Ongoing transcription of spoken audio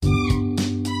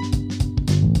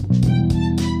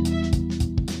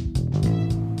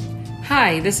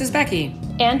Hi, this is Becky.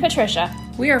 And Patricia.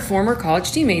 We are former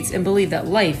college teammates and believe that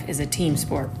life is a team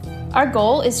sport. Our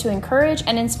goal is to encourage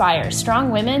and inspire strong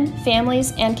women,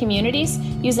 families, and communities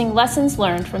using lessons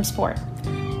learned from sport.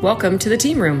 Welcome to the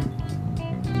Team Room.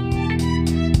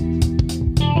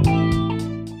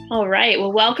 All right.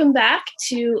 Well, welcome back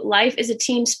to Life is a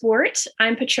Team Sport.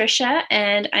 I'm Patricia,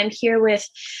 and I'm here with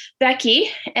Becky,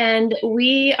 and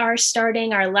we are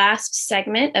starting our last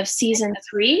segment of season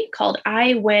 3 called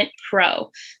I Went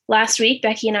Pro. Last week,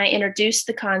 Becky and I introduced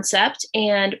the concept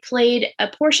and played a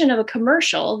portion of a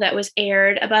commercial that was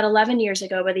aired about 11 years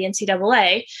ago by the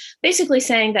NCAA, basically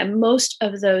saying that most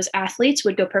of those athletes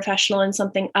would go professional in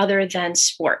something other than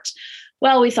sport.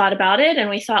 Well, we thought about it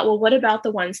and we thought, well, what about the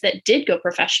ones that did go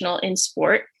professional in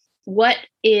sport? What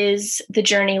is the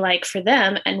journey like for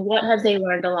them and what have they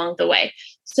learned along the way?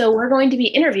 So we're going to be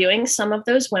interviewing some of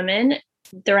those women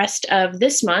the rest of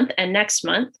this month and next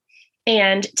month.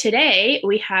 And today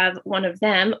we have one of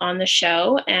them on the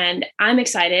show and I'm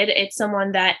excited. It's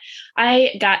someone that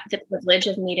I got the privilege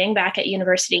of meeting back at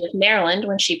University of Maryland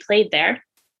when she played there.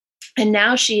 And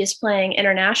now she is playing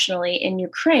internationally in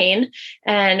Ukraine,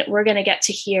 and we're going to get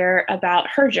to hear about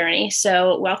her journey.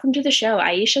 So welcome to the show,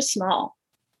 Aisha Small.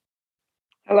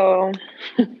 Hello.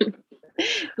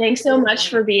 Thanks so much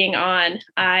for being on.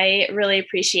 I really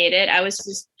appreciate it.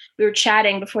 We were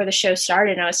chatting before the show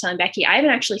started, and I was telling Becky, I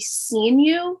haven't actually seen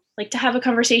you to have a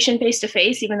conversation face to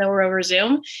face, even though we're over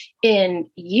Zoom, in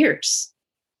years.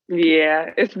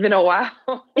 Yeah, it's been a while.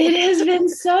 It has been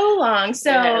so long.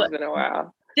 So it has been a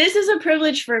while. This is a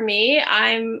privilege for me.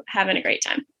 I'm having a great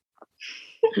time.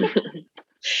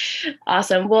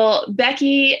 Awesome. Well,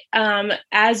 Becky,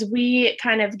 as we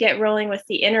kind of get rolling with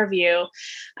the interview,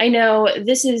 I know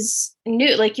this is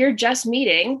new, you're just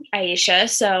meeting Aisha.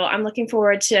 So I'm looking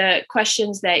forward to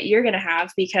questions that you're going to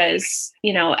have because,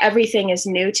 everything is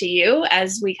new to you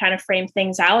as we kind of frame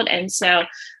things out. And so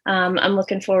I'm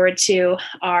looking forward to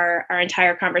our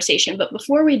entire conversation. But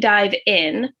before we dive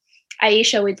in,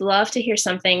 Aisha, we'd love to hear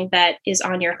something that is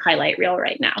on your highlight reel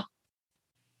right now.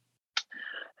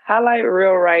 Highlight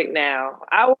reel right now.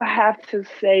 I would have to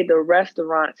say the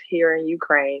restaurants here in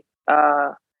Ukraine.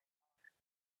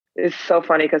 It's so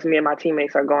funny because me and my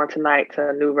teammates are going tonight to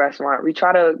a new restaurant. We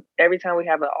try to, every time we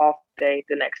have an off day,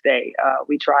 the next day,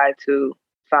 we try to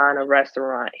find a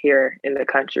restaurant here in the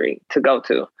country to go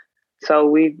to. So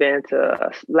we've been to,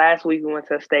 last week we went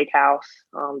to a steakhouse.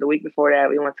 The week before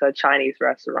that, we went to a Chinese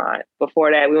restaurant.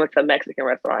 Before that, we went to a Mexican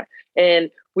restaurant.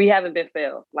 And we haven't been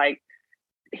failed.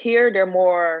 Here, they're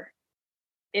more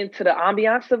into the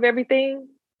ambiance of everything.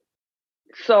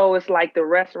 So it's the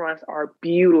restaurants are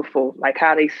beautiful,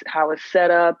 how it's set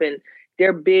up. And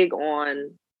they're big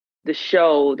on the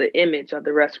show, the image of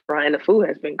the restaurant. And the food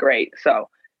has been great. So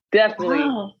definitely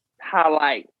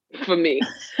highlight for me,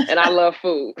 and I love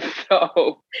food.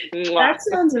 So that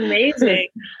sounds amazing.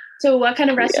 So what kind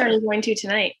of restaurant are you going to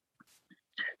tonight?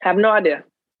 Have no idea.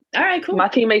 All right, cool. My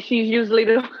teammate, she's usually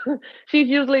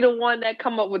the one that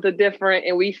come up with the different,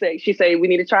 and she say we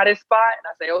need to try this spot, and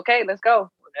I say okay, let's go.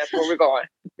 That's where we're going.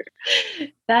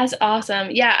 That's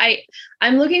awesome. Yeah,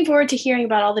 I'm looking forward to hearing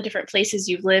about all the different places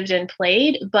you've lived and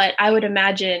played, but I would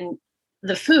imagine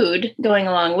the food going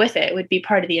along with it would be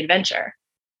part of the adventure.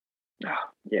 Oh,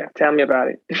 yeah, tell me about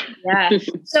it. Yeah.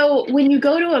 So when you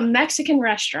go to a Mexican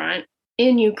restaurant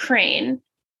in Ukraine,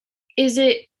 is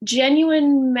it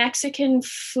genuine Mexican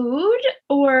food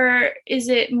or is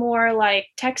it more like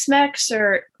Tex-Mex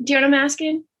or do you know what I'm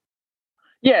asking?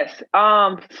 Yes.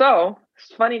 So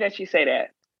it's funny that you say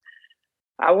that.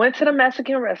 I went to the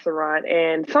Mexican restaurant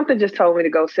and something just told me to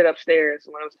go sit upstairs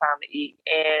when it was time to eat.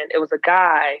 And it was a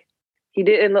guy. He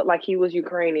didn't look like he was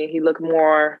Ukrainian. He looked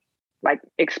more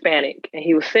Hispanic, and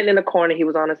he was sitting in the corner. He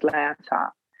was on his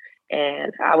laptop,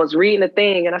 and I was reading the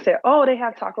thing, and I said, "Oh, they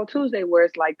have Taco Tuesday, where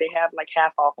it's they have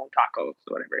half off on tacos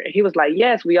or whatever." And he was like,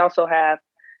 "Yes, we also have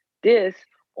this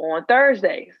on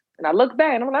Thursdays." And I looked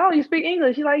back, and I'm like, "Oh, you speak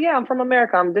English?" He's like, "Yeah, I'm from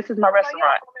America. This is my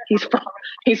restaurant."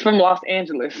 He's from Los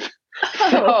Angeles,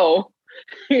 so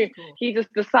he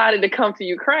just decided to come to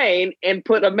Ukraine and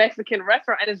put a Mexican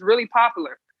restaurant, and it's really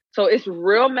popular. So it's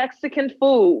real Mexican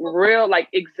food, real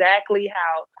exactly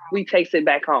how we taste it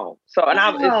back home. So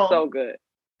it's so good.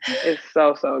 It's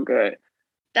so good.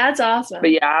 That's awesome.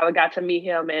 But yeah, I got to meet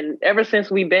him, and ever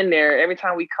since we've been there, every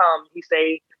time we come, he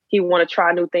say he want to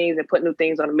try new things and put new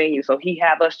things on the menu. So he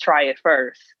have us try it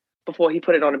first before he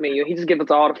put it on the menu. He just give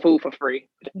us all the food for free.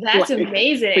 That's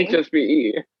amazing. We just be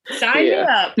eating. Sign me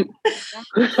up.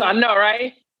 I know,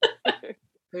 right?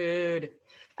 Food.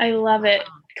 I love it.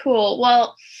 Cool.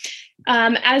 Well,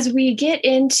 As we get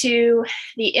into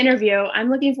the interview, I'm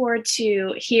looking forward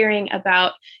to hearing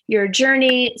about your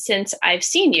journey since I've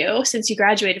seen you, since you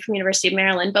graduated from University of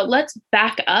Maryland. But let's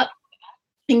back up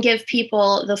and give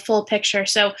people the full picture.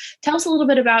 So tell us a little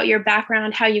bit about your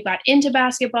background, how you got into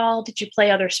basketball. Did you play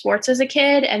other sports as a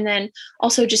kid? And then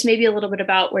also just maybe a little bit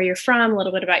about where you're from, a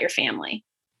little bit about your family.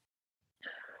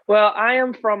 Well, I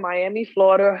am from Miami,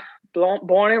 Florida,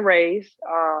 born and raised.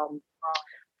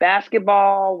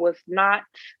 Basketball was not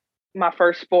my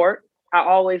first sport. I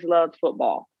always loved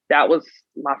football. That was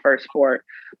my first sport.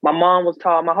 My mom was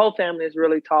tall. My whole family is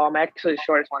really tall. I'm actually the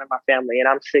shortest one in my family, and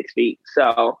I'm 6 feet.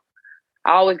 So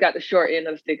I always got the short end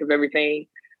of the stick of everything.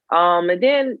 And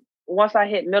then once I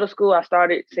hit middle school, I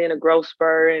started seeing a growth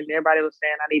spurt, and everybody was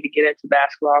saying I need to get into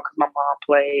basketball because my mom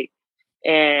played.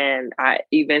 And I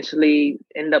eventually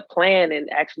ended up playing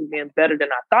and actually being better than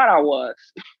I thought I was.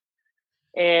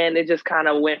 And it just kind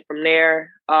of went from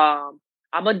there. I'm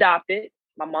adopted.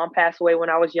 My mom passed away when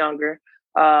I was younger.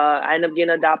 I ended up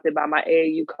getting adopted by my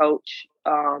AAU coach,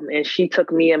 and she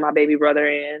took me and my baby brother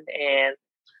in. And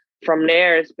from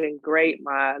there, it's been great.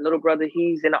 My little brother,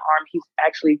 he's in the Army. He's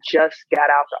actually just got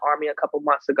out the Army a couple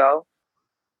months ago.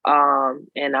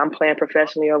 And I'm playing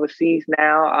professionally overseas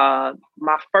now.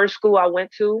 My first school I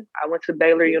went to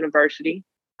Baylor University.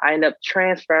 I ended up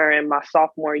transferring my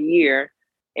sophomore year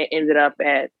and ended up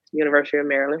at University of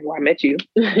Maryland, where I met you.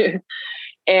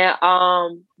 And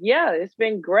yeah, it's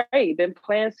been great. Been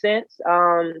playing since.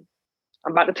 I'm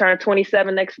about to turn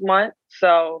 27 next month,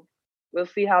 so we'll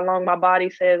see how long my body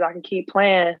says I can keep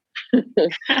playing,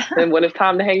 and when it's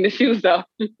time to hang the shoes up.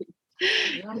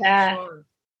 Yeah.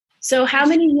 So, how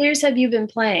many years have you been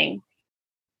playing?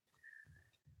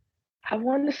 I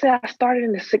want to say I started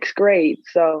in the 6th grade.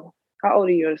 So, how old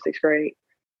are you in the 6th grade?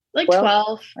 Like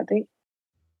 12, I think.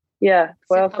 Yeah,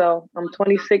 12. So I'm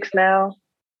 26 now.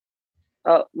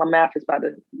 Oh, my math is about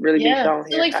to really be shown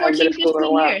here. So like 14,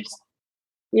 15 years.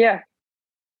 Yeah.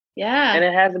 Yeah. And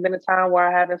it hasn't been a time where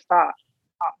I haven't stopped.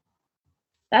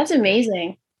 That's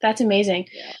amazing. That's amazing.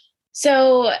 Yeah.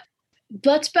 So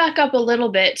let's back up a little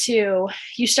bit to,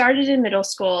 you started in middle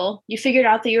school. You figured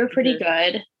out that you were pretty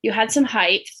good. You had some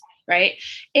height, right?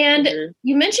 And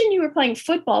you mentioned you were playing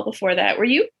football before that. Were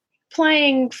you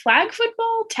playing flag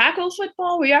football, tackle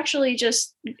football? Were you actually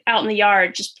just out in the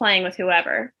yard, just playing with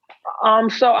whoever?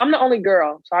 So I'm the only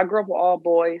girl. So I grew up with all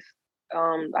boys.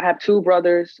 I have 2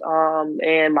 brothers,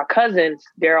 and my cousins,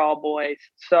 they're all boys.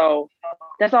 So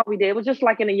that's all we did. It was just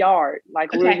like in the yard.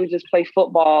 Like we would just play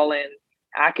football, and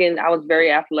I was very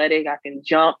athletic. I can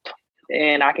jump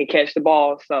and I can catch the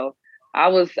ball. So I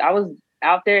was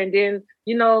out there, and then,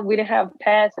 you know, we didn't have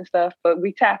pads and stuff, but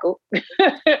we tackled.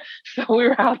 So we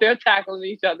were out there tackling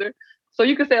each other. So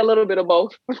you could say a little bit of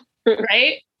both.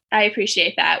 Right? I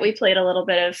appreciate that. We played a little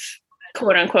bit of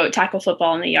quote unquote tackle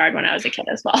football in the yard when I was a kid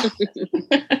as well.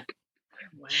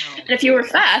 Wow. And if you were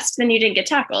fast, then you didn't get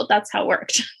tackled. That's how it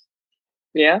worked.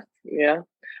 Yeah.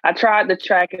 I tried the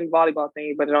track and volleyball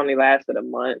thing, but it only lasted a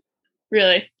month.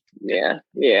 Really? Yeah.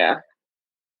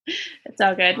 It's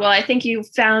all good. Well, I think you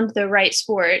found the right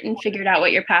sport and figured out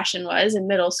what your passion was in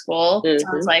middle school,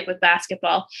 sounds like, with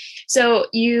basketball. So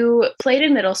you played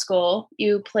in middle school,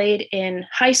 you played in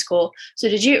high school. So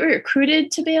did you get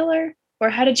recruited to Baylor, or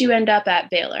how did you end up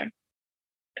at Baylor?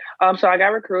 So I got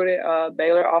recruited.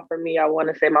 Baylor offered me, I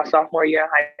want to say, my sophomore year in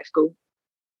high school.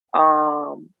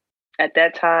 At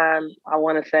that time, I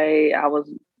want to say I was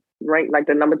ranked like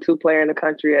the number 2 player in the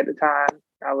country at the time.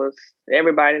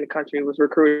 Everybody in the country was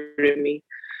recruiting me.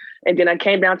 And then I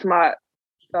came down to my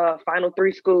final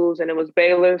 3 schools, and it was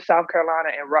Baylor, South Carolina,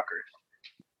 and Rutgers.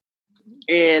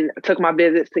 And I took my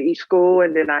visits to each school,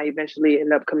 and then I eventually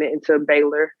ended up committing to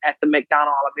Baylor at the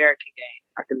McDonald All-American game.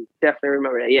 I can definitely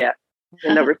remember that, yeah.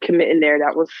 And I was committing there.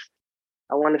 That was,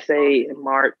 I want to say, in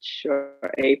March or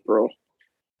April.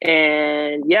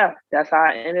 And yeah, that's how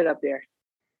I ended up there.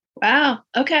 Wow.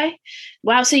 Okay.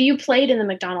 Wow. So you played in the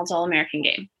McDonald's All-American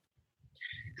game.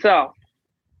 So,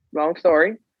 long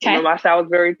story. Okay. Remember, I said I was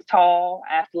very tall,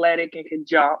 athletic, and could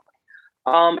jump.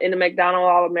 In the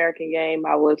McDonald's All-American game,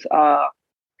 I was,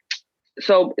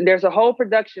 so there's a whole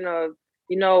production of,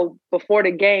 you know, before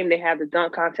the game, they have the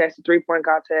dunk contest, the 3-point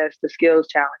contest, the skills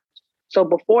challenge. So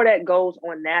before that goes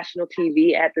on national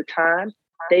TV at the time,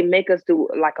 they make us do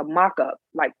like a mock-up,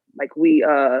 like we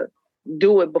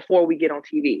do it before we get on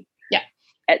TV. Yeah.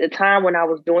 At the time when I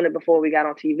was doing it before we got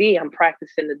on TV, I'm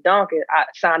practicing the dunk, and I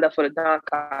signed up for the dunk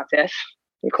contest,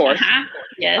 of course.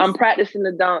 Yes. I'm practicing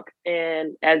the dunk,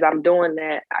 and as I'm doing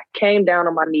that, I came down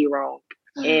on my knee wrong.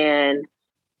 And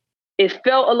it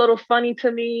felt a little funny to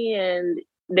me, and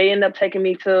they ended up taking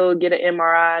me to get an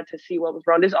MRI to see what was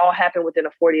wrong. This all happened within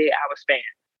a 48-hour span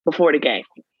before the game.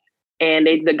 And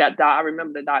I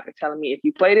remember the doctor telling me, if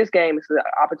you play this game, it's an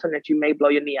opportunity that you may blow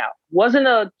your knee out. Wasn't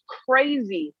a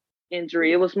crazy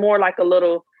injury. It was more like a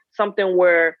little something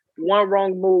where one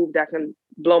wrong move that can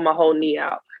blow my whole knee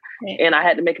out. Right. And I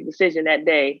had to make a decision that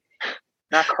day.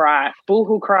 I cried.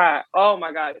 Boo-hoo cried. Oh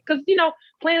my God. Because,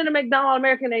 playing in the McDonald's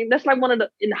American name, that's like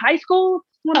in high school,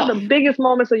 one of the biggest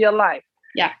moments of your life.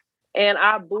 Yeah. And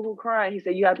I boo-hoo cried. He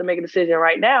said, you have to make a decision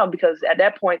right now, because at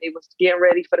that point it was getting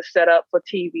ready for the setup for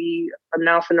TV,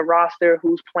 announcing the roster,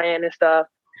 who's playing and stuff.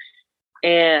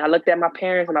 And I looked at my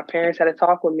parents, and my parents had a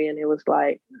talk with me, and it was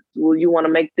like, well, you want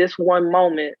to make this one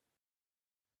moment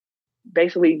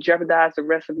basically jeopardize the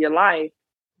rest of your life?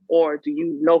 Or do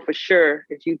you know for sure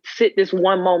if you sit this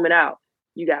one moment out,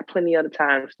 you got plenty other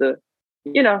times to,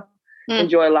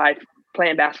 enjoy life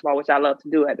playing basketball, which I love to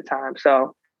do at the time.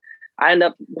 So I ended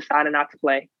up deciding not to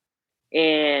play.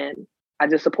 And I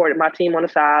just supported my team on the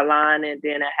sideline. And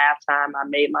then at halftime, I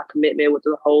made my commitment with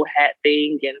the whole hat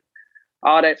thing and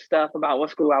all that stuff about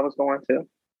what school I was going to.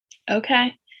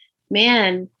 Okay.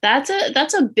 Man, that's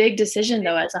a big decision,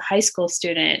 though, as a high school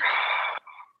student.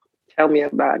 Tell me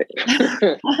about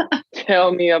it.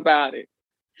 Tell me about it.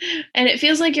 And it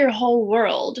feels like your whole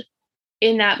world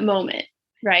in that moment,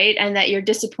 right? And that you're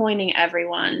disappointing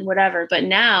everyone, whatever. But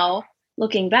now,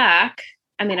 looking back,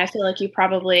 I mean, I feel like you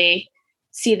probably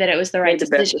see that it was the right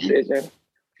decision. Best decision.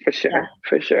 For sure.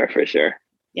 Yeah. For sure.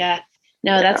 Yeah.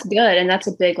 No, that's good. And that's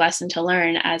a big lesson to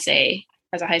learn as a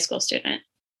high school student.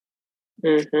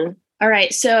 Mm-hmm. All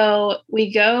right. So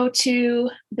we go to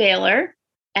Baylor,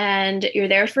 and you're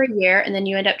there for a year, and then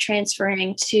you end up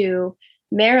transferring to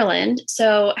Maryland.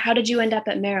 So how did you end up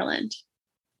at Maryland?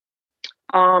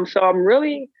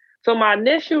 So my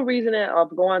initial reasoning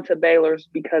of going to Baylor is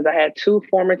because I had two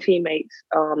former teammates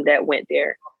that went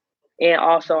there. And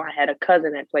also I had a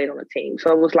cousin that played on the team.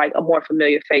 So it was like a more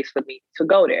familiar face for me to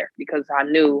go there because I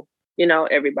knew,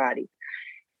 everybody.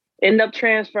 Ended up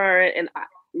transferring. And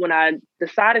when I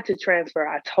decided to transfer,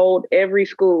 I told every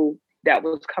school that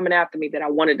was coming after me that I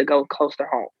wanted to go close to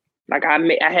home. Like I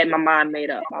had my mind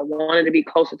made up. I wanted to be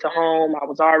closer to home. I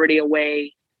was already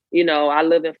away. I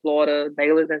live in Florida,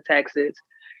 Baylor's in Texas.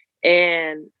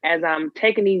 And as I'm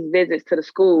taking these visits to the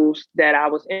schools that I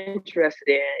was interested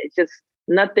in, it's just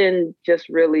nothing just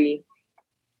really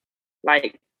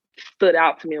like stood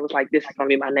out to me. It was like, this is going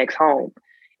to be my next home.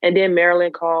 And then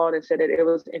Maryland called and said that it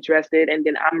was interested. And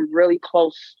then I'm really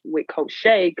close with Coach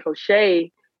Shea. Coach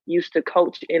Shea used to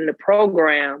coach in the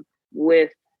program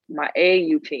with my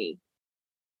AAU team.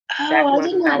 Back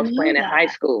when I was playing in high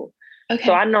school. Okay.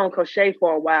 So I known Coach Shea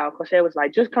for a while. Coach Shea was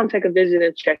like, just come take a visit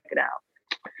and check it out.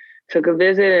 Took a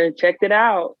visit and checked it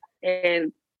out.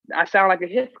 And I sound like a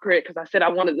hypocrite because I said I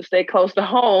wanted to stay close to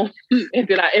home. And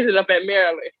then I ended up at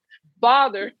Maryland.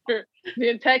 Father,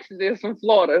 then Texas is from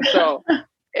Florida. So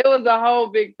it was a whole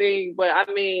big thing. But I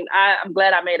mean, I'm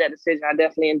glad I made that decision. I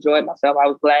definitely enjoyed myself. I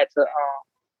was glad to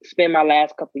spend my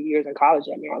last couple of years in college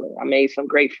at Maryland. I made some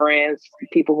great friends,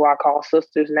 people who I call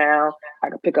sisters now. I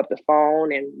could pick up the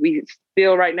phone, and we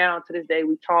still right now to this day,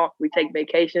 we talk, we take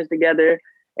vacations together,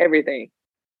 everything.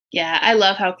 Yeah, I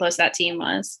love how close that team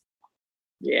was.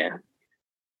 Yeah.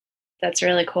 That's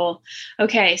really cool.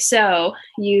 Okay, so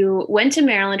you went to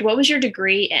Maryland. What was your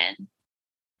degree in?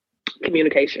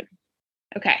 Communication.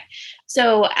 Okay.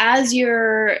 So as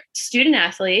your student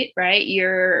athlete, right,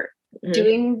 you're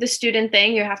doing the student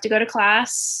thing. You have to go to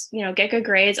class, get good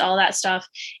grades, all that stuff.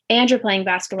 And you're playing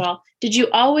basketball. Did you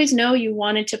always know you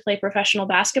wanted to play professional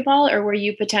basketball, or were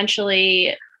you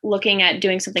potentially looking at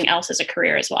doing something else as a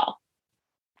career as well?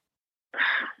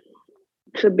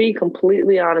 To be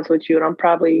completely honest with you, and I'm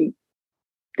probably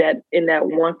in that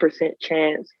 1%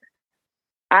 chance,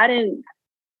 I'm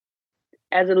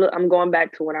going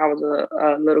back to when I was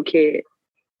a little kid.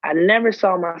 I never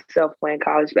saw myself playing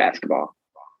college basketball.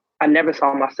 I never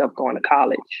saw myself going to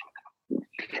college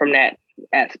from that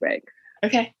aspect.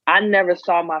 Okay. I never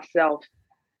saw myself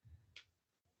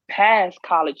past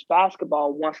college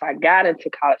basketball once I got into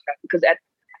college basketball, because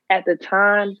at the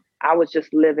time, I was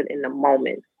just living in the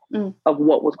moment of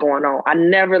what was going on. I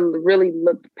never really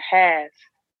looked past.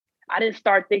 I didn't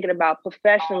start thinking about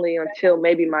professionally until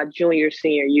maybe my senior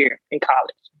year in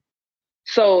college.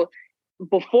 So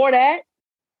before that,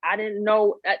 I didn't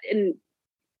know. And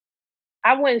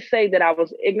I wouldn't say that I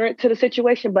was ignorant to the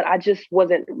situation, but I just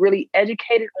wasn't really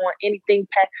educated on anything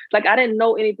past. Like, I didn't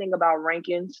know anything about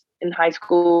rankings in high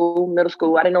school, middle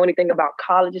school. I didn't know anything about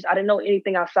colleges. I didn't know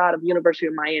anything outside of University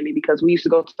of Miami because we used to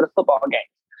go to the football game.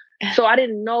 So I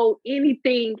didn't know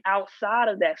anything outside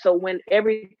of that. So when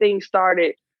everything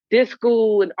started, this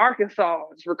school in Arkansas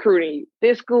is recruiting,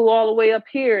 this school all the way up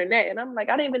here and that. And I'm like,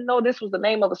 I didn't even know this was the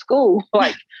name of a school.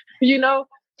 Like,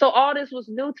 so all this was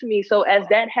new to me. So as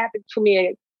that happened to me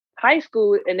in high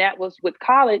school, and that was with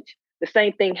college, the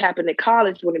same thing happened in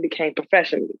college when it became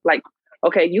professional. Like,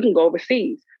 okay, you can go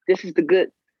overseas. This is the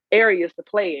good areas to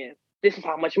play in. This is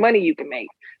how much money you can make.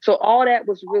 So all that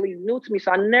was really new to me.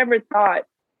 So I never thought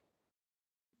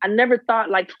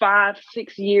like 5-6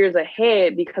 years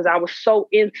ahead because I was so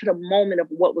into the moment of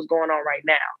what was going on right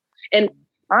now. And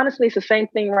honestly, it's the same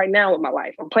thing right now with my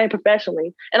life. I'm playing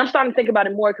professionally and I'm starting to think about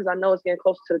it more because I know it's getting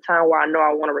closer to the time where I know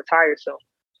I want to retire soon.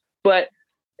 But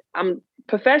I'm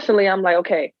like,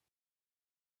 okay,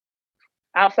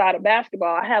 outside of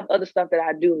basketball, I have other stuff that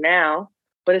I do now,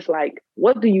 but it's like,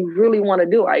 what do you really want to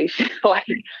do, Aisha? Like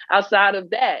outside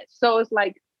of that. So it's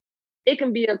like, it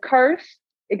can be a curse.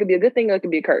 It could be a good thing or it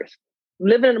could be a curse.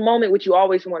 Living in the moment, which you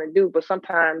always want to do, but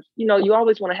sometimes, you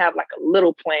always want to have like a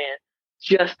little plan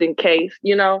just in case,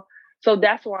 So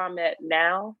that's where I'm at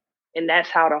now. And that's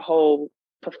how the whole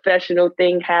professional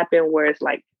thing happened, where it's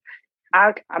like,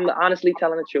 I'm honestly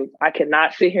telling the truth. I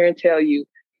cannot sit here and tell you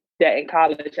that in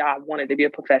college I wanted to be a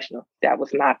professional. That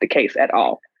was not the case at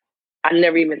all. I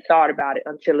never even thought about it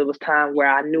until it was time where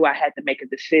I knew I had to make a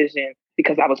decision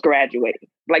because I was graduating.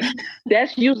 Like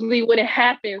that's usually when it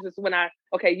happens is when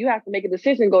you have to make a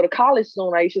decision, go to college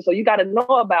soon, Aisha. So you got to know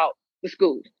about the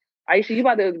schools. Aisha, you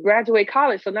about to graduate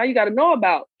college. So now you got to know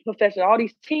about professional. All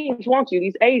these teams want you,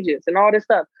 these agents and all this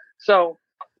stuff. So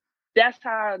that's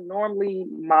how normally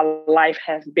my life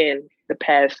has been the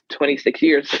past 26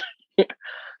 years.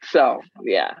 So,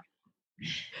 yeah.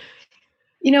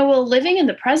 Well, living in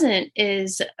the present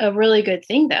is a really good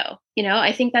thing, though.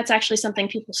 I think that's actually something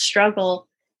people struggle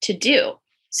to do.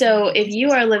 So if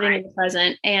you are living in the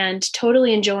present and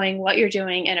totally enjoying what you're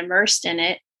doing and immersed in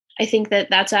it, I think that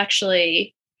that's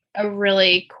actually a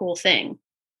really cool thing.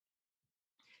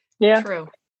 Yeah. True.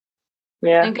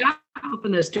 Yeah. And God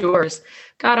opened those doors.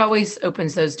 God always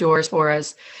opens those doors for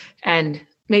us, and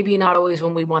maybe not always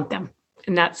when we want them.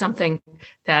 And that's something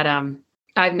that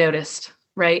I've noticed,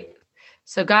 right?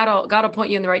 So God will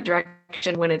point you in the right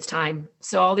direction when it's time.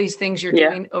 So all these things you're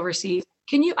doing overseas.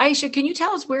 Aisha, can you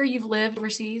tell us where you've lived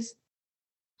overseas?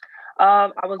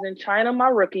 I was in China my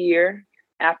rookie year.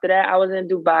 After that, I was in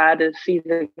Dubai. The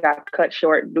season got cut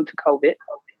short due to COVID.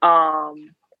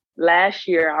 Last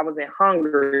year, I was in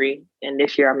Hungary, and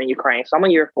this year I'm in Ukraine. So I'm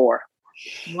in year 4.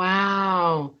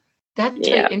 Wow. That's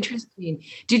really interesting.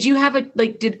 Did you have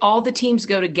did all the teams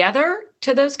go together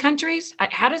to those countries?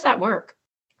 How does that work?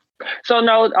 So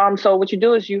no, so what you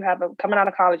do is you have coming out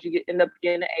of college, you end up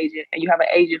getting an agent, and you have an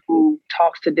agent who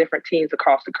talks to different teams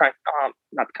across the country,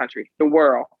 not the country, the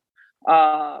world,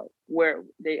 where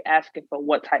they asking for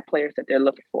what type players that they're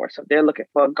looking for. So if they're looking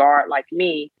for a guard like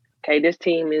me, okay, this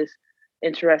team is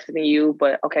interested in you,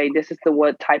 but okay, this is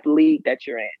what type of league that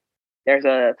you're in. There's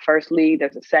a first league,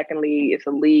 there's a second league. It's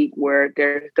a league where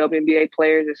there's WNBA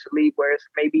players. It's a league where it's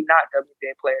maybe not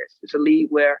WNBA players. It's a league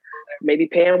where maybe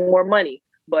paying more money,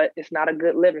 but it's not a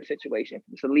good living situation.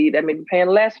 It's a league that may be paying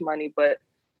less money, but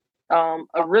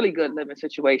a really good living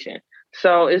situation.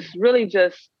 So it's really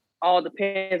just all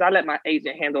depends. I let my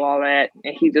agent handle all that,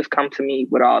 and he just come to me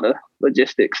with all the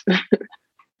logistics.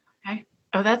 Okay.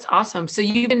 Oh, that's awesome. So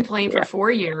you've been playing for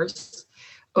 4 years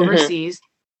overseas. Mm-hmm.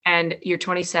 And you're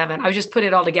 27. I was just put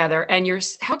it all together. And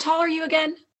how tall are you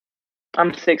again?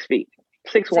 I'm 6 feet.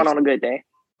 6'1" on a good day.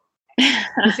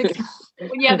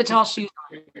 When you have the tall shoes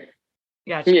on.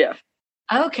 Gotcha. Yeah.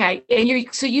 Okay.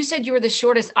 And so you said you were the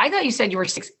shortest. I thought you said you were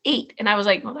 6'8", and I was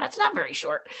like, well, that's not very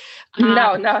short. No,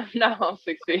 I'm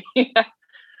 6 feet. Okay.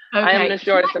 I am the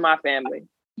shortest in my family.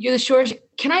 You're the shortest.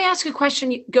 Can I ask a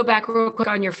question? Go back real quick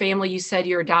on your family. You said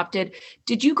you're adopted.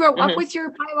 Did you grow up with your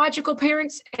biological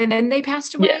parents and then they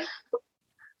passed away? Yes.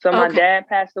 So my dad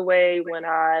passed away when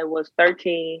I was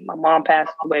 13. My mom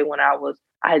passed away when I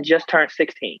had just turned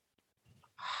 16.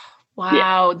 Wow.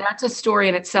 Yeah. That's a story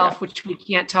in itself, which we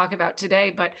can't talk about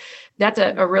today, but that's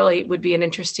a really would be an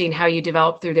interesting how you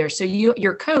developed through there. So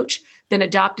your coach then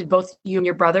adopted both you and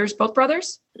your brothers, both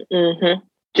brothers? Mm-hmm.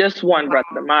 Just one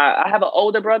brother. I have an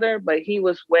older brother, but he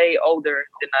was way older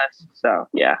than us. So,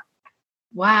 yeah.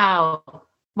 Wow.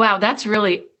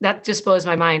 That just blows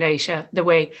my mind, Aisha, the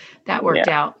way that worked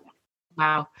out.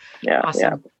 Wow. Yeah.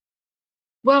 Awesome. Yeah.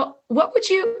 Well,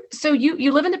 so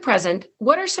you live in the present.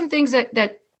 What are some things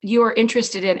that you are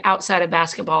interested in outside of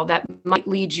basketball that might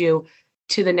lead you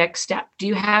to the next step? Do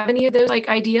you have any of those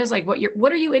ideas?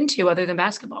 What are you into other than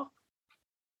basketball?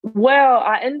 Well,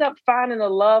 I ended up finding a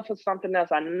love for something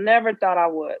else I never thought I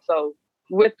would. So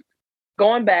with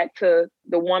going back to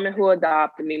the woman who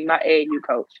adopted me, my AAU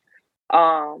coach,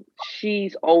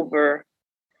 she's over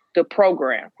the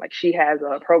program. Like she has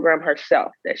a program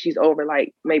herself that she's over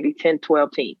like maybe 10,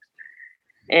 12 teams.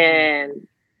 And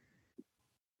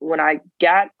when I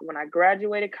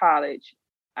graduated college,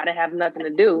 I didn't have nothing to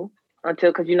do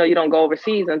until, because you don't go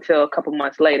overseas until a couple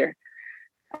months later.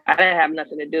 I didn't have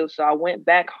nothing to do. So I went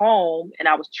back home and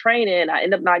I was training. I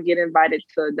ended up not getting invited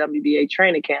to a WBA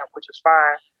training camp, which was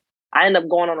fine. I ended up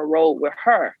going on a road with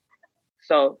her.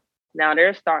 So now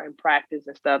they're starting practice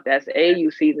and stuff. That's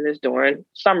AAU season is during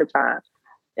summertime.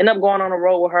 End up going on a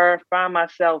road with her, find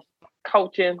myself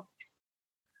coaching,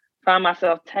 find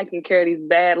myself taking care of these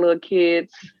bad little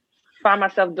kids, find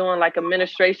myself doing like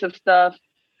administrative stuff,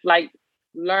 like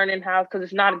learning how, because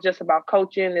it's not just about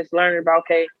coaching, it's learning about,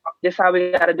 okay, this how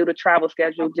we got to do the travel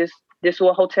schedule, this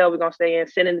what hotel we're going to stay in,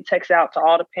 sending the text out to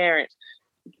all the parents,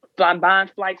 buying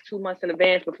flights 2 months in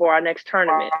advance before our next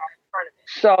tournament.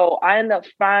 So I end up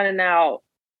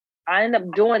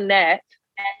doing that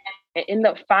and end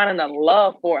up finding a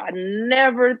love for it. I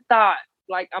never thought,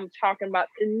 like I'm talking about,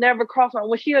 it never crossed my,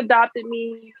 when she adopted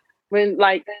me,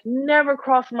 never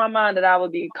crossed my mind that I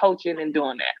would be coaching and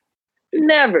doing that.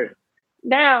 Never.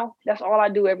 Now, that's all I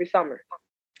do every summer.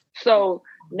 So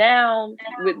now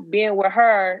with being with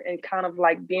her and kind of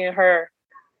like being her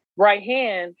right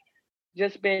hand,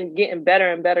 just been getting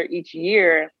better and better each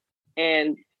year.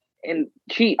 And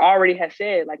she already has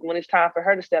said, like, when it's time for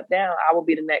her to step down, I will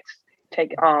be the next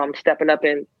stepping up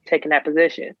and taking that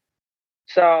position.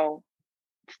 So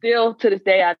still to this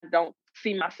day, I don't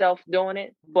see myself doing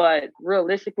it, but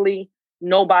realistically,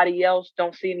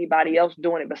 don't see anybody else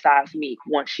doing it besides me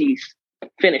once she's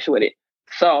finished with it.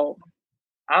 So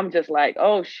I'm just like,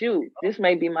 oh shoot, this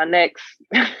may be my next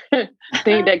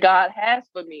thing that God has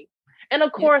for me. And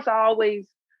of course,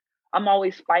 I'm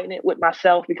always fighting it with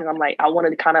myself because I'm like, I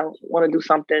want to do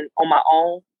something on my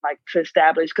own, like to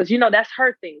establish, because that's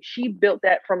her thing. She built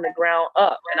that from the ground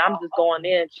up, and I'm just going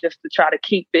in just to try to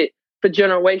keep it for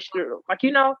generational,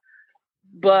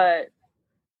 But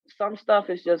some stuff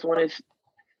is just when it's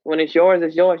yours,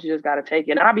 it's yours. You just got to take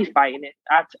it. And I be fighting it.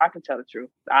 I can tell the truth.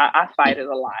 I fight it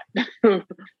a lot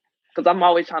because I'm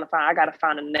always trying to I got to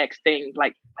find the next thing.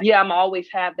 Like, yeah, I'm always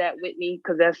have that with me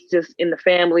because that's just in the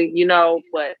family,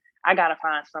 but I got to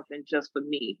find something just for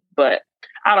me. But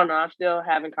I don't know. I'm still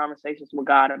having conversations with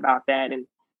God about that and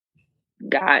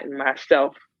guiding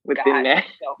myself within that.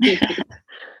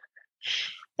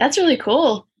 That's really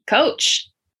cool. Coach.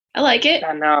 I like it.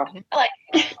 I know. I like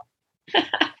it.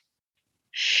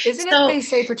 Isn't it they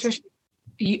say, Patricia,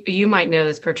 you might know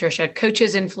this, Patricia,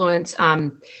 coaches influence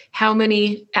how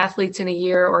many athletes in a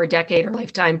year or a decade or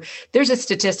lifetime. There's a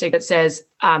statistic that says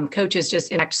coaches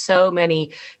just impact so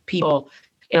many people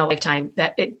in a lifetime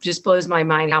that it just blows my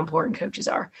mind how important coaches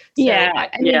are. So,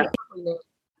 yeah.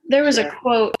 There was a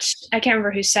quote, I can't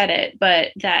remember who said it,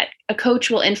 but that a coach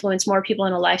will influence more people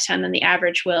in a lifetime than the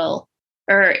average will,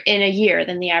 or in a year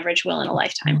than the average will in a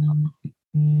lifetime.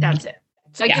 That's it.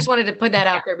 So I just wanted to put that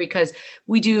out there because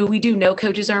we do know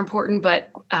coaches are important,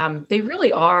 but they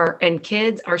really are. And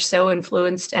kids are so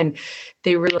influenced and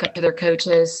they really look up to their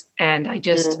coaches. And I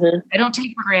don't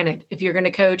take for granted if you're going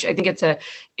to coach. I think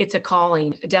it's a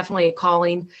calling, definitely a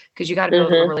calling, because you got to be able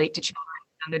to relate to children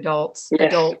and adults, in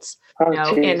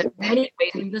many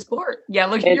ways in the sport. Yeah.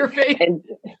 Look at your face.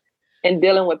 And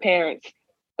dealing with parents.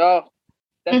 Oh,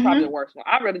 that's probably the worst one.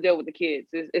 I'd rather deal with the kids.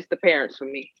 It's the parents for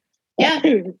me. Yeah.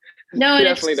 No, and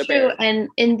it's true. And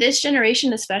in this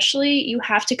generation, especially, you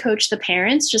have to coach the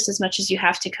parents just as much as you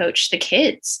have to coach the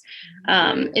kids.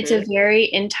 It's a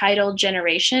very entitled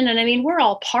generation. And I mean, we're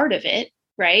all part of it,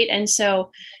 right? And so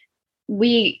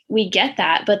we get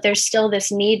that, but there's still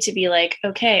this need to be like,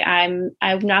 okay, I'm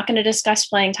not going to discuss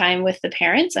playing time with the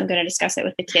parents. I'm going to discuss it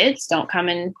with the kids. Don't come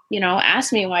and,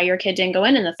 ask me why your kid didn't go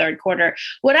in the third quarter,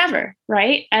 whatever.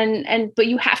 Right. But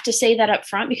you have to say that up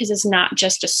front because it's not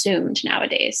just assumed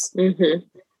nowadays.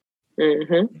 Yeah.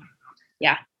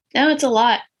 No, it's a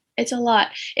lot. It's a lot.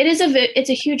 It's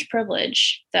a huge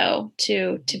privilege though,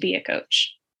 to be a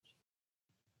coach.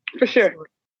 For sure.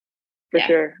 For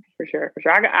sure.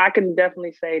 I can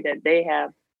definitely say that they have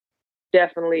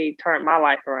definitely turned my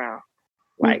life around.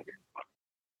 Like,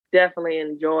 definitely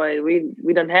enjoyed.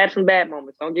 We done had some bad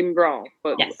moments. Don't get me wrong,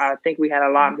 but I think we had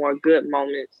a lot more good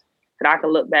moments that I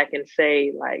can look back and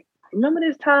say, like, remember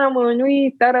this time when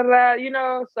we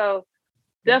So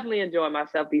definitely enjoyed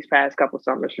myself these past couple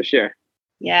summers for sure.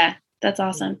 Yeah. That's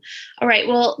awesome. All right.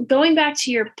 Well, going back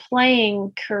to your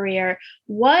playing career,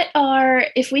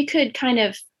 if we could kind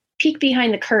of peek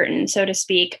behind the curtain, so to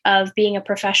speak, of being a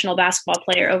professional basketball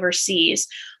player overseas.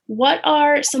 What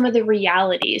are some of the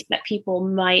realities that people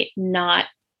might not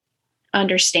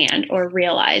understand or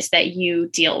realize that you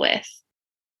deal with?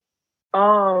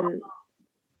 Oh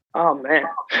man,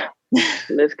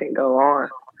 this can go on.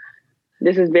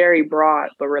 This is very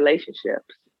broad, but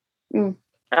relationships.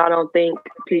 I don't think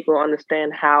people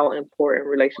understand how important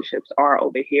relationships are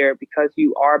over here because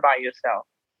you are by yourself.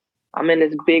 I'm in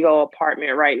this big old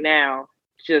apartment right now,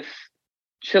 just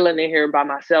chilling in here by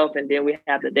myself. And then we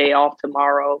have the day off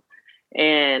tomorrow.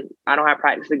 And I don't have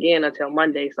practice again until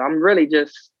Monday. So I'm really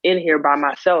just in here by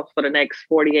myself for the next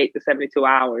 48 to 72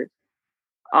 hours.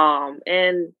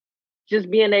 And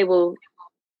just being able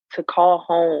to call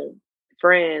home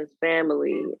friends,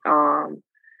 family,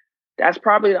 that's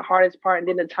probably the hardest part. And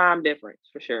then the time difference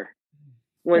for sure.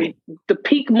 When the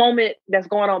peak moment that's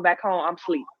going on back home, I'm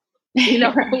asleep. You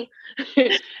know,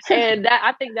 and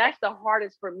I think that's the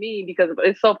hardest for me because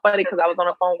it's so funny because I was on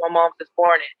the phone with my mom this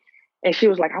morning and she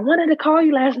was like, I wanted to call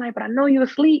you last night, but I know you were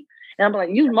asleep. And I'm like,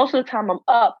 most of the time I'm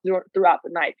up throughout the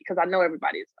night because I know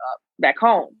everybody's up back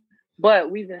home. But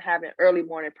we've been having early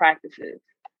morning practices.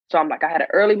 So I'm like, I had an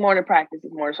early morning practice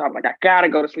this morning. So I'm like, I gotta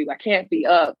go to sleep. I can't be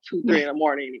up 2, 3 in the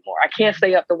morning anymore. I can't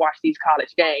stay up to watch these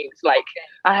college games. Like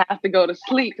I have to go to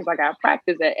sleep because I got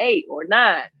practice at 8 or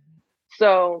 9.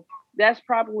 So that's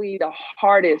probably the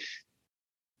hardest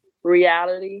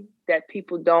reality that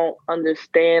people don't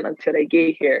understand until they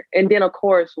get here. And then, of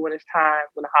course, when it's time,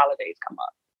 when the holidays come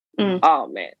up. Oh,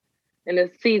 man. And the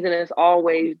season is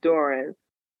always during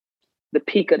the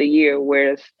peak of the year,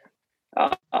 where it's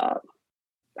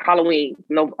Halloween,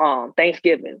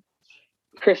 Thanksgiving,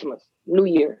 Christmas, New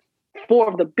Year. 4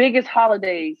 of the biggest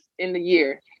holidays in the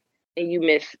year, and you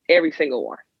miss every single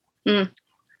one.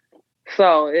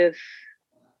 So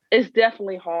it's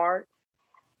definitely hard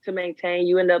to maintain.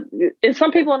 You end up, and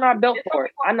some people are not built for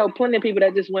it. I know plenty of people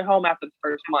that just went home after the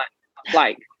first month.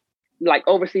 Like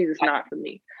overseas is not for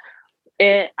me.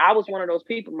 And I was one of those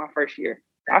people my first year.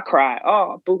 I cried.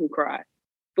 Oh, boohoo cried.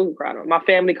 Boohoo cried. My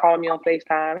family called me on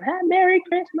FaceTime. Hey, Merry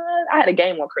Christmas. I had a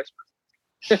game on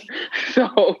Christmas.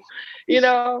 So, you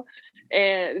know,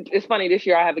 and it's funny, this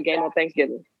year I have a game on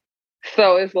Thanksgiving.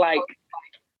 So it's like,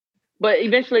 but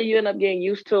eventually you end up getting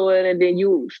used to it, and then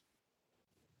you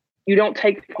don't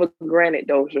take for granted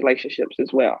those relationships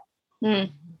as well.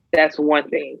 That's one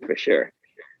thing for sure.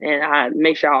 And I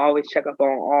make sure I always check up on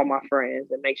all my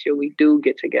friends and make sure we do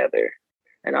get together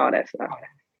and all that stuff.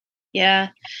 Yeah.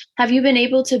 Have you been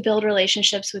able to build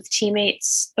relationships with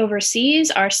teammates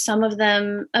overseas? Are some of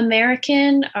them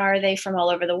American? Are they from all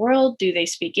over the world? Do they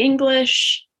speak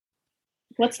English?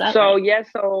 What's that? So,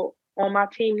 so on my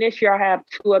team this year, I have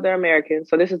 2 other Americans.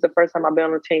 So this is the first time I've been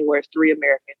on a team where it's 3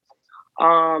 Americans.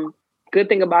 Good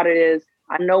thing about it is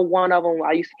I know one of them.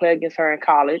 I used to play against her in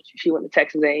college. She went to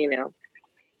Texas A&M.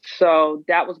 So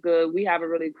that was good. We have a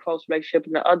really close relationship.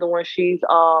 And the other one, she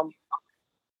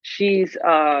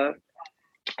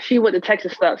went to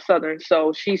Texas Southern.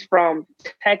 So she's from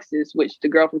Texas, which the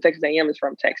girl from Texas A&M is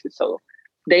from Texas. So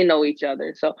they know each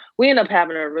other. So we end up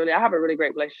having I have a really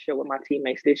great relationship with my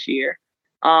teammates this year.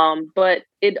 But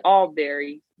it all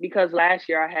varies because last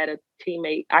year I had a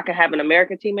teammate. I can have an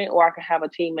American teammate, or I can have a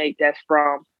teammate that's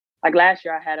from, like last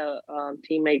year I had a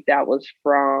teammate that was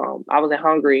from, I was in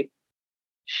Hungary.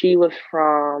 She was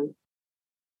from,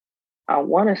 I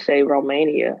want to say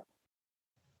Romania.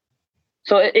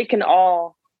 So it can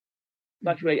all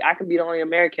fluctuate. I could be the only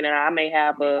American and I may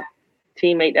have a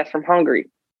teammate that's from Hungary.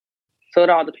 So it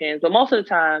all depends. But most of the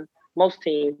time, most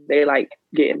teams, they like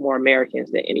getting more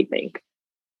Americans than anything.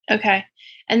 Okay.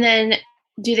 And then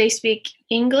do they speak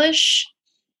English?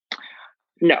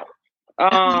 No.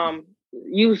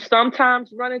 You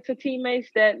sometimes run into teammates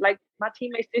that, like my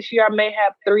teammates this year, I may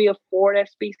have 3 or 4 that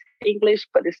speaks English,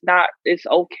 but it's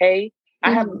okay.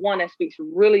 I have one that speaks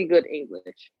really good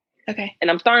English. Okay.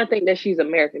 And I'm starting to think that she's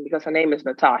American because her name is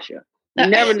Natasha.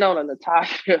 Never known a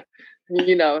Natasha,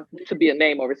 to be a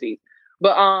name overseas.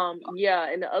 But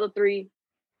yeah, and the other 3,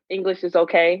 English is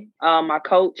okay. My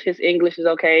coach, his English is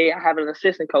okay. I have an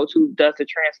assistant coach who does the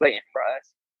translating for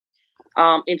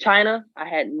us. In China, I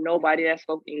had nobody that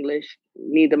spoke English,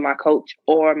 neither my coach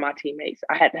or my teammates.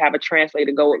 I had to have a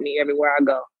translator go with me everywhere I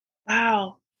go.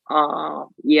 Wow.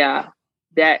 Yeah,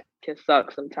 that can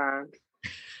suck sometimes.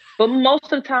 But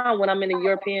most of the time when I'm in the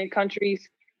European countries,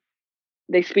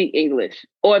 they speak English.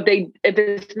 Or if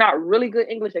it's not really good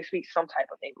English, they speak some type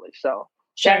of English. So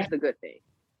That's the good thing.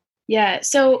 Yeah.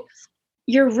 So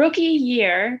your rookie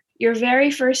year, your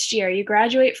very first year, you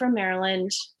graduate from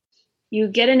Maryland, you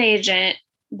get an agent,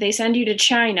 they send you to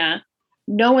China.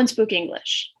 No one spoke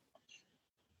English.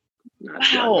 Not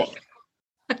Wow.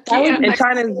 funny. And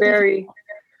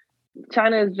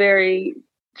China is very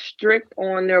strict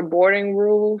on their boarding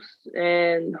rules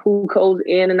and who goes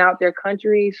in and out their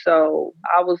country. So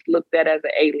I was looked at as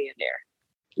an alien there.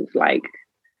 It's like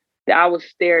I was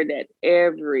stared at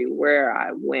everywhere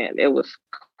I went. It was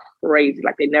crazy.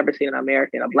 Like they'd never seen an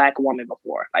American, a Black woman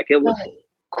before. Like it was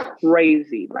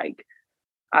crazy. Like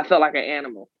I felt like an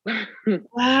animal. Wow.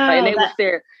 And they was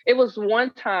there. It was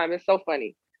one time, it's so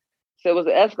funny. So it was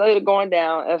an escalator going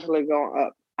down, escalator going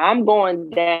up. I'm going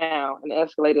down and the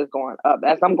escalator is going up.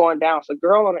 As I'm going down, it's a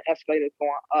girl on the escalator is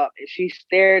going up and she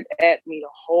stared at me the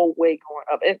whole way going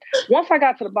up. And once I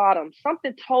got to the bottom,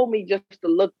 something told me just to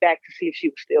look back to see if she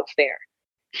was still staring.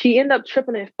 She ended up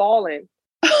tripping and falling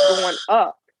going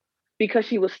up because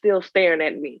she was still staring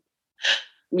at me.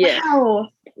 Yes. Wow.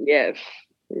 Yes.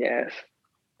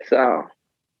 So.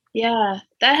 Yeah,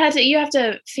 you have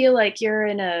to feel like you're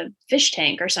in a fish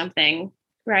tank or something,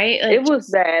 right? Like, it was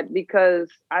bad because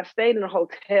I stayed in a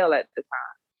hotel at the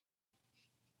time.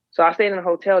 So I stayed in a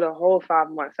hotel the whole 5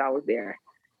 months I was there.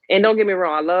 And don't get me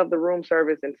wrong, I love the room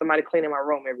service and somebody cleaning my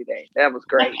room every day. That was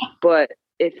great. But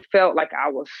it felt like I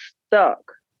was stuck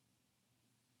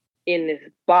in this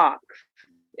box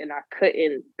and I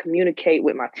couldn't communicate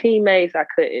with my teammates. I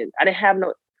didn't have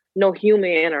no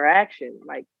human interaction.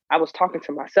 Like I was talking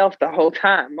to myself the whole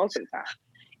time, most of the time.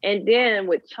 And then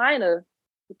with China,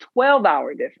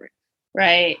 12-hour difference.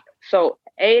 Right. So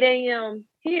 8 a.m.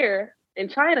 here in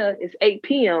China is 8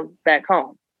 p.m. back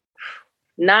home.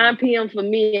 9 p.m. for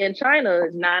me in China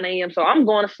is 9 a.m. So I'm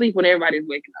going to sleep when everybody's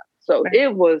waking up. So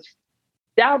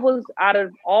that was out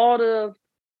of all the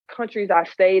countries I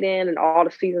stayed in and all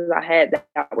the seasons I had,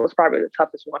 that was probably the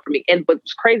toughest one for me. But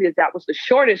what's crazy is that was the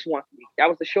shortest one for me. That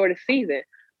was the shortest season.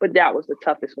 But that was the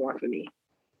toughest one for me.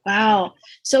 Wow.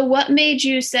 So what made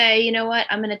you say, you know what,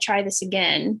 I'm going to try this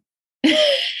again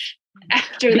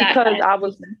after that?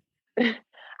 Because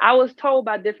I was told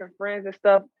by different friends and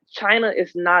stuff, China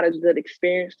is not a good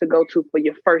experience to go to for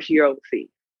your first year overseas.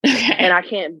 Okay. And I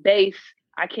can't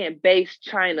base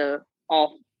China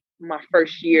off my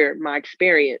first year, my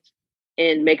experience,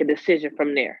 and make a decision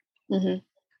from there. Mm-hmm.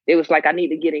 It was like, I need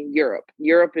to get in Europe.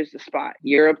 Europe is the spot.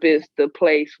 Europe is the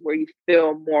place where you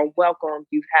feel more welcome.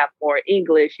 You have more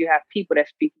English. You have people that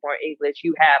speak more English.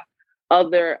 You have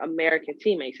other American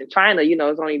teammates. In China,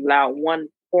 it's only allowed one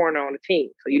foreigner on the team.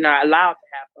 So you're not allowed to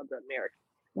have other Americans.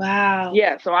 Wow.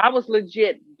 Yeah. So I was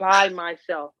legit by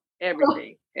myself.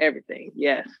 Everything.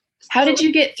 Yes. How did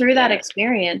you get through that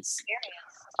experience?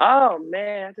 Oh,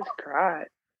 man. I just cried.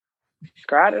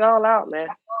 Cried it all out, man.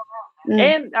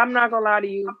 And I'm not gonna lie to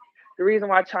you, the reason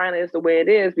why China is the way it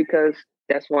is because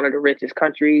that's one of the richest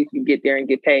countries. You get there and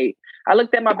get paid. I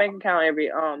looked at my bank account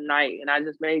every night and I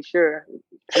just made sure,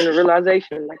 come to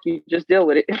realization, like you just deal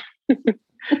with it.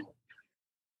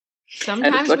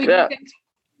 Sometimes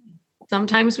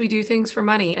we do things for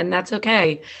money, and that's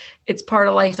okay. It's part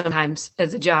of life sometimes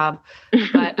as a job.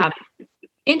 But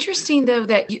interesting though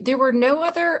that there were no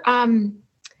other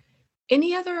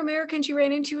any other Americans you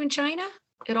ran into in China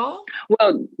at all?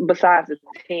 Well, besides the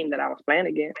team that I was playing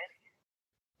against.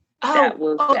 There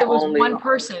was one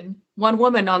person, one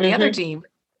woman on the other team.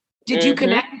 Did you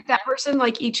connect with that person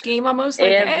like each game almost? Like,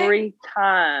 every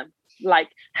time. Like,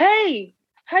 hey,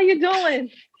 how you doing?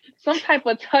 Some type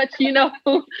of touch,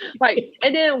 like,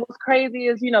 and then what's crazy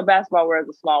is, basketball world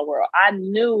is a small world. I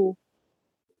knew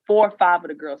 4 or 5 of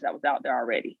the girls that was out there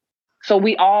already. So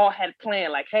we all had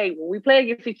planned like, hey, when we play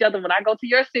against each other, when I go to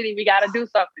your city, we got to do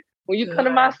something. When you come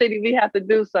to my city, we have to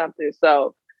do something.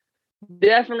 So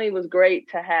definitely was great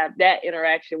to have that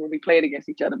interaction when we played against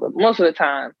each other. But most of the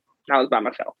time, I was by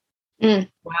myself. Wow,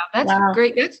 that's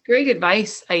great. That's great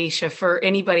advice, Aisha, for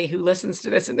anybody who listens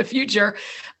to this in the future.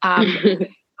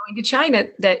 Going to China,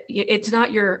 that it's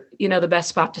not your, the best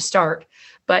spot to start,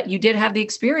 but you did have the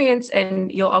experience,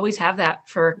 and you'll always have that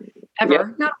forever.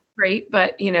 Yep. Not great,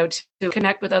 but to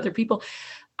connect with other people.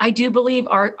 I do believe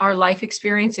our life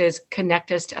experiences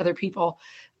connect us to other people.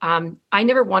 I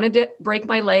never wanted to break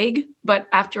my leg, but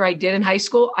after I did in high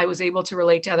school, I was able to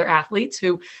relate to other athletes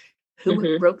who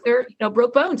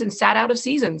broke bones and sat out of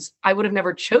seasons. I would have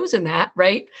never chosen that,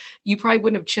 right? You probably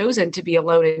wouldn't have chosen to be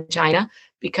alone in China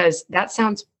because that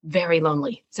sounds very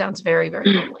lonely. Sounds very,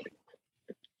 very lonely.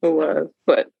 It was,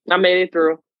 but I made it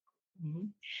through. Mm-hmm.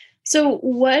 So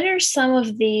what are some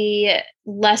of the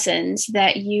lessons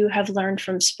that you have learned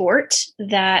from sport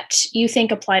that you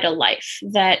think apply to life,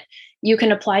 that you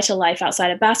can apply to life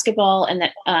outside of basketball, and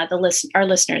that our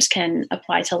listeners can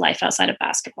apply to life outside of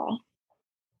basketball?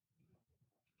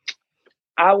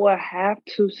 I would have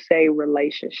to say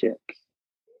relationships.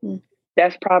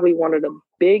 That's probably one of the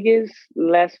biggest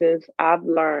lessons I've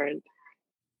learned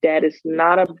that it's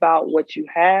not about what you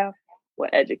have,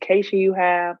 what education you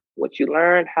have, what you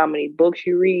learn, how many books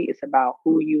you read. It's about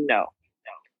who you know.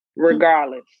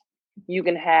 Regardless, you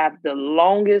can have the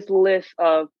longest list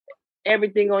of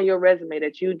everything on your resume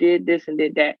that you did this and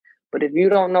did that. But if you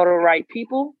don't know the right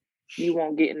people, you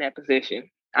won't get in that position.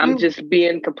 I'm just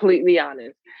being completely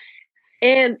honest.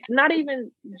 And not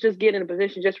even just get in a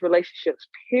position, just relationships,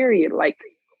 period. Like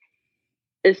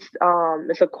it's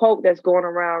a quote that's going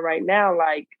around right now.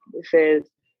 Like it says,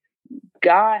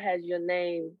 God has your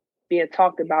name being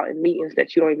talked about in meetings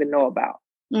that you don't even know about.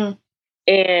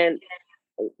 And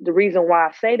the reason why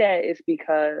I say that is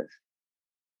because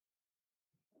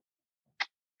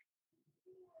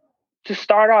to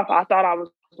start off, I thought I was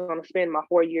going to spend my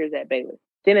 4 years at Baylor.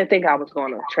 Didn't think I was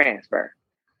going to transfer.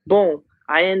 Boom.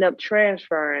 I end up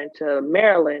transferring to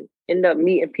Maryland, end up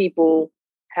meeting people,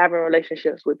 having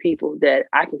relationships with people that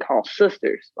I can call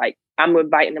sisters. Like I'm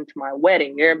inviting them to my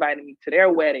wedding. They're inviting me to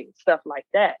their wedding, stuff like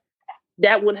that.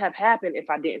 That wouldn't have happened if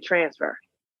I didn't transfer.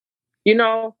 You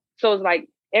know? So it's like,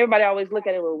 everybody always look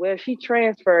at it, well, she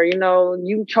transferred,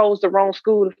 you chose the wrong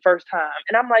school the first time.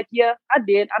 And I'm like, yeah, I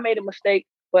did. I made a mistake,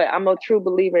 but I'm a true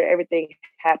believer everything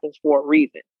happens for a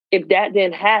reason. If that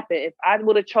didn't happen, if I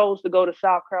would have chose to go to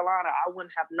South Carolina, I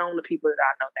wouldn't have known the people that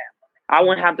I know now. I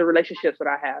wouldn't have the relationships that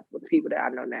I have with the people that I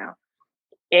know now.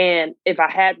 And if I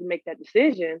had to make that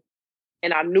decision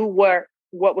and I knew what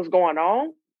was going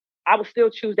on, I would still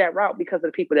choose that route because of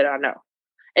the people that I know.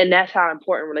 And that's how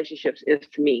important relationships is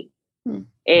to me.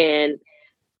 And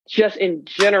just in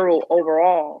general,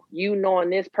 overall, you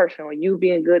knowing this person or you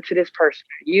being good to this person,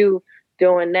 you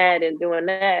doing that and doing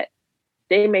that,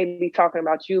 they may be talking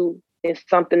about you in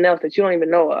something else that you don't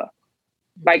even know of.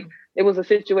 Like it was a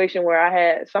situation where I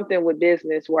had something with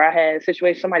business where I had a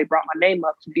situation, somebody brought my name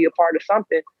up to be a part of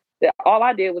something that all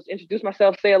I did was introduce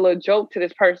myself, say a little joke to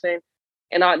this person,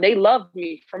 and they loved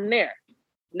me from there.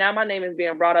 Now my name is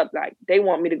being brought up like they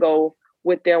want me to go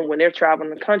with them when they're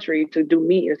traveling the country to do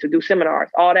meetings, to do seminars,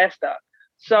 all that stuff.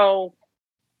 So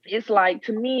it's like,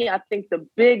 to me, I think the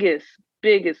biggest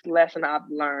lesson I've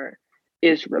learned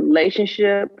is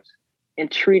relationships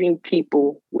and treating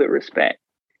people with respect.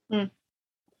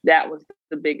 That was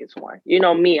the biggest one. You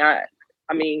know me, I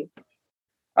mean,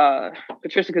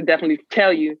 Patricia could definitely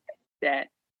tell you that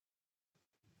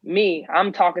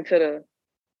I'm talking to the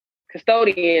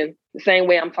custodian the same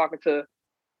way I'm talking to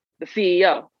the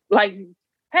CEO. Like,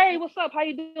 hey, what's up? How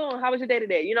you doing? How was your day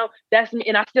today? That's me.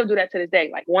 And I still do that to this day.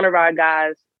 Like one of our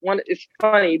guys, it's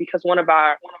funny because one of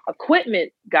our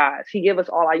equipment guys, he give us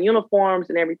all our uniforms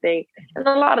and everything. And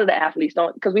a lot of the athletes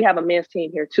don't, because we have a men's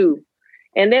team here too.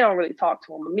 And they don't really talk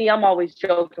to him. But me, I'm always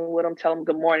joking with him, telling him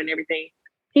good morning and everything.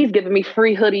 He's giving me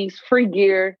free hoodies, free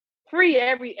gear, free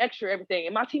everything.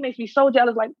 And my teammates be so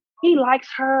jealous, like, he likes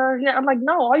her. Yeah, I'm like,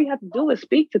 no, all you have to do is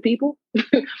speak to people.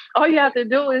 All you have to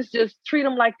do is just treat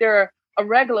them like they're a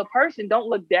regular person. Don't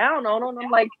look down on them. I'm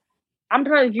like, I'm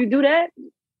trying, if you do that,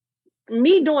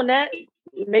 me doing that,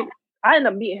 I end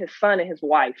up meeting his son and his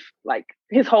wife, like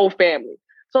his whole family.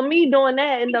 So me doing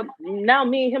that, now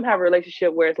me and him have a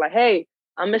relationship where it's like, hey,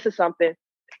 I'm missing something.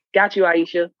 Got you,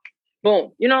 Aisha.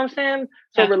 Boom. You know what I'm saying?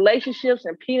 So relationships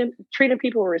and treating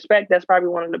people with respect, that's probably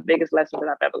one of the biggest lessons that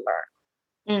I've ever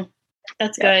learned.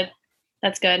 That's good.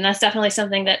 That's good. And that's definitely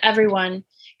something that everyone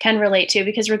can relate to,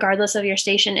 because regardless of your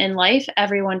station in life,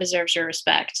 everyone deserves your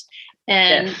respect.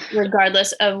 And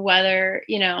regardless of whether,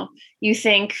 you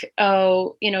think,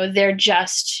 they're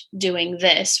just doing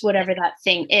this, whatever that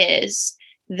thing is,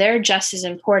 they're just as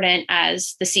important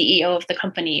as the CEO of the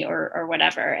company or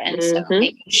whatever. And so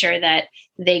making sure that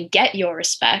they get your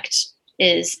respect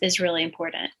is really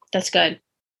important. That's good.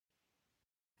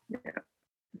 Yeah.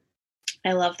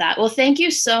 I love that. Well, thank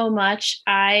you so much.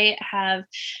 I have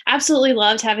absolutely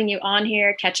loved having you on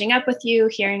here, catching up with you,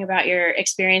 hearing about your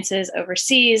experiences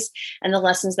overseas and the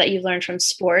lessons that you've learned from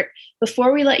sport.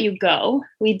 Before we let you go,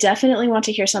 we definitely want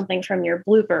to hear something from your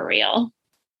blooper reel.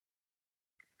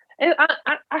 And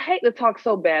I hate to talk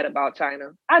so bad about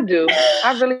China. I do.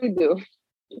 I really do.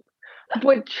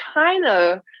 But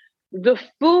China, the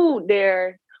food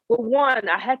there, well, one,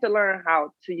 I had to learn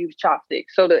how to use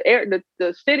chopsticks. So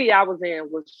the city I was in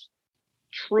was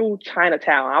true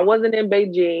Chinatown. I wasn't in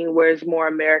Beijing where it's more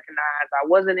Americanized. I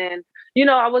wasn't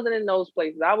in those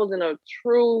places. I was in a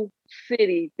true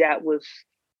city that was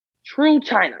true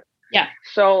China. Yeah.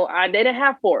 So they didn't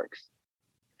have forks.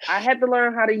 I had to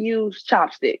learn how to use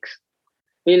chopsticks,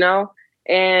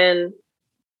 and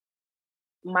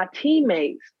my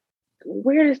teammates,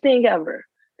 weirdest thing ever,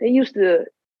 they used to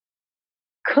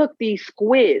cook these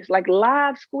squids, like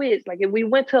live squids. Like if we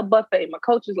went to a buffet, my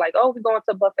coach is like, oh, we're going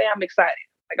to a buffet. I'm excited.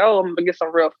 Like, oh, I'm going to get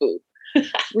some real food.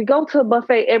 We go to a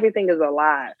buffet, everything is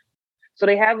alive. So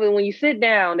they have it when you sit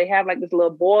down, they have like this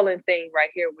little boiling thing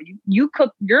right here where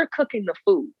you're cooking the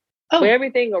food. Oh. But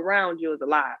everything around you is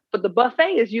alive. But the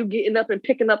buffet is you getting up and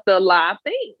picking up the alive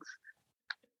things.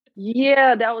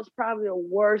 Yeah, that was probably the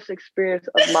worst experience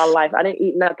of my life. I didn't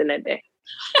eat nothing that day.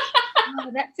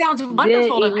 Oh, that sounds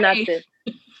wonderful to me. Nothing.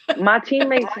 My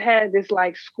teammates had this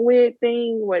like squid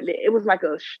thing where it was like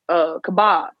a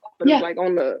kebab, but it was like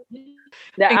on the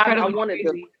that I wanted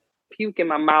to puke in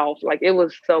my mouth. Like it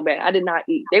was so bad. I did not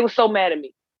eat. They were so mad at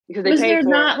me because they was paid there for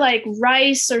not it. like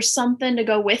rice or something to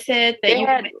go with it? That they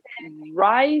had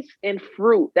rice and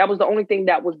fruit. That was the only thing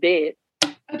that was dead.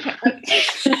 Okay.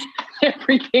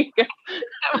 everything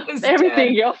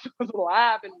else was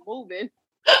alive and moving.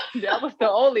 That was the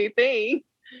only thing.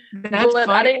 That's but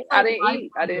funny. I didn't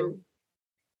eat. I didn't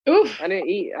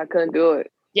eat. I couldn't do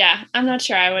it. Yeah, I'm not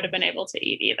sure I would have been able to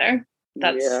eat either.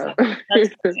 That's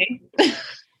crazy.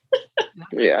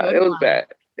 Yeah, it was bad.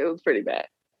 It was pretty bad.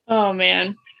 Oh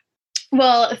man.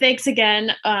 Well, thanks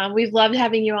again. We've loved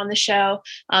having you on the show.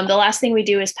 The last thing we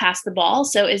do is pass the ball.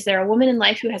 So is there a woman in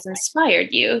life who has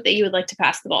inspired you that you would like to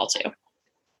pass the ball to?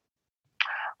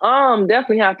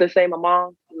 Definitely have to say my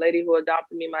mom, the lady who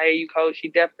adopted me, my AU coach. She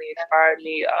definitely inspired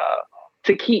me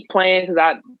to keep playing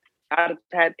because I've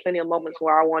had plenty of moments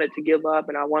where I wanted to give up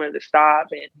and I wanted to stop.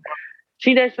 And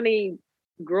she definitely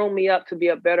groomed me up to be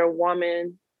a better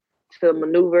woman, to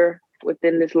maneuver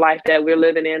within this life that we're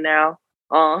living in now.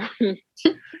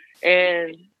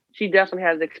 And she definitely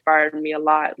has inspired me a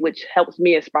lot, which helps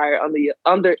me inspire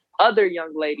under other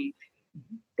young ladies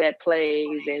that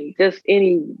plays and just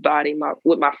anybody,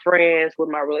 with my friends, with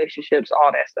my relationships, all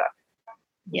that stuff.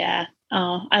 Yeah.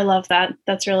 Oh, I love that.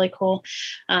 That's really cool.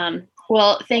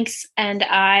 Well, thanks. And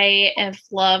I have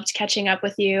loved catching up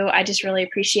with you. I just really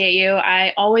appreciate you.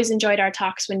 I always enjoyed our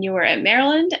talks when you were at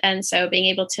Maryland. And so being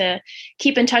able to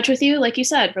keep in touch with you, like you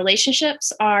said,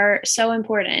 relationships are so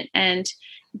important. And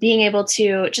being able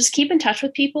to just keep in touch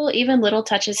with people, even little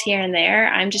touches here and there.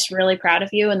 I'm just really proud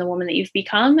of you and the woman that you've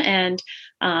become. And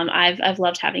I've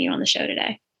loved having you on the show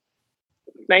today.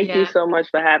 Thank you so much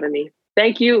for having me.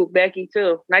 Thank you, Becky,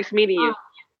 too. Nice meeting you.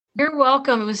 You're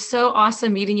welcome. It was so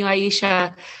awesome meeting you,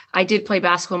 Aisha. I did play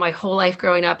basketball my whole life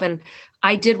growing up, and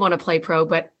I did want to play pro,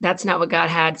 but that's not what God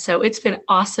had. So it's been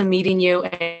awesome meeting you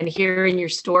and hearing your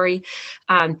story.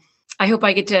 I hope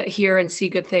I get to hear and see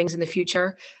good things in the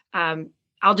future.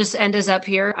 I'll just end us up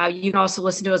here. You can also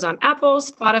listen to us on Apple,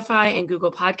 Spotify, and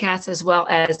Google Podcasts, as well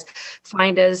as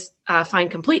find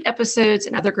complete episodes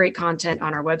and other great content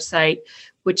on our website,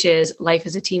 which is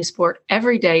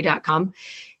lifeasateamsporteveryday.com.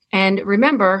 And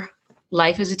remember,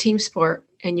 life is a team sport,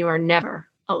 and you are never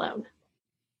alone.